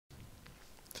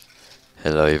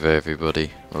Hello there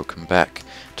everybody, welcome back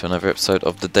to another episode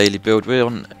of the Daily Build. We're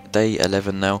on day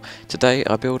 11 now. Today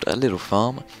I built a little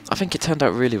farm. I think it turned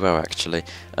out really well actually.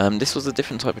 This was a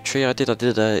different type of tree I did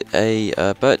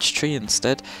a birch tree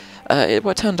instead.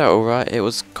 It turned out alright. It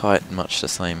was quite much the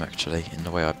same actually in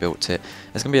the way I built it.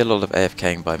 There's going to be a lot of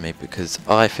AFKing by me because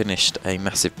I finished a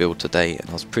massive build today and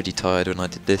I was pretty tired when I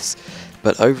did this.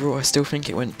 But overall I still think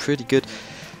it went pretty good.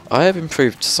 I have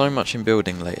improved so much in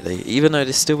building lately, even though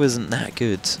this still isn't that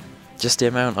good. Just the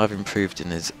amount I've improved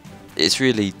in it's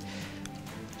really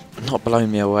not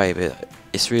blown me away, but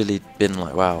it's really been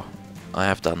like, wow, I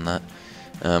have done that.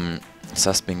 So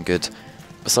that's been good.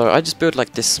 So I just build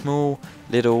like this small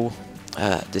little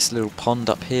pond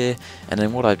up here, and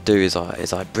then what I do is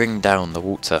I bring down the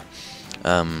water,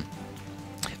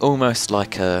 almost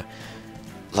like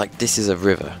this is a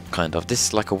river, kind of. This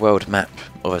is like a world map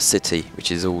of a city, which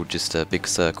is all just a big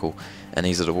circle, and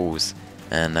these are the walls,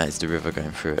 and that is the river going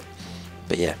through it.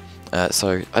 But yeah,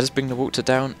 so I just bring the water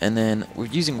down, and then we're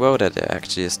using WorldADay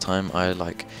actually this time.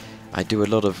 I do a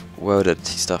lot of WorldADay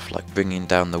stuff, like bringing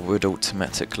down the wood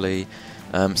automatically,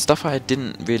 stuff I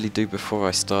didn't really do before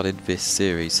I started this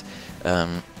series.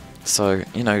 So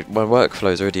you know, my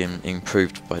workflow is already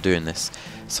improved by doing this.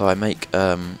 So I make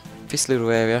this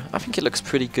little area. I think it looks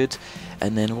pretty good,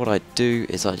 and then what I do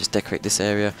is I just decorate this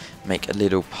area, make a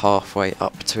little pathway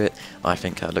up to it. I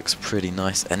think that looks pretty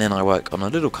nice, and then I work on a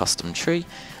little custom tree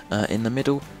in the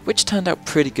middle, which turned out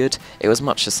pretty good. It was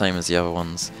much the same as the other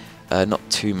ones, not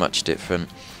too much different,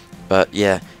 but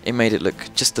yeah, it made it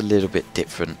look just a little bit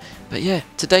different. But yeah,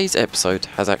 today's episode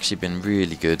has actually been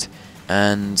really good,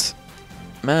 and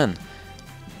man,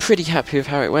 pretty happy with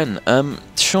how it went.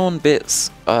 Sean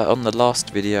Bits on the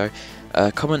last video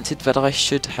commented that I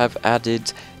should have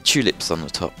added tulips on the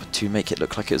top to make it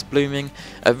look like it was blooming.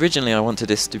 Originally I wanted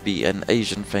this to be an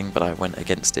Asian thing, but I went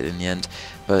against it in the end.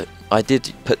 But I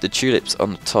did put the tulips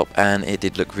on the top and it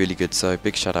did look really good, so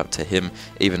big shout out to him,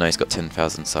 even though he's got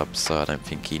 10,000 subs, so I don't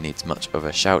think he needs much of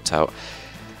a shout out.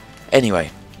 Anyway,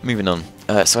 moving on.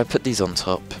 So I put these on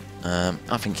top.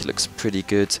 I think it looks pretty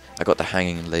good. I got the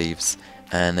hanging leaves,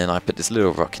 and then I put this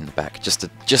little rock in the back just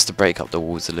to break up the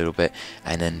walls a little bit,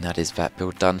 and then that is that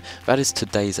build done. That is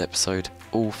today's episode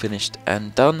all finished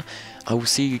and done. I will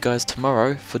see you guys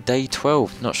tomorrow for day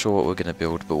 12. Not sure what we're going to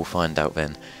build, but we'll find out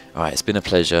then. Alright, it's been a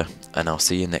pleasure, and I'll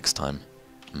see you next time.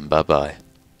 Bye bye.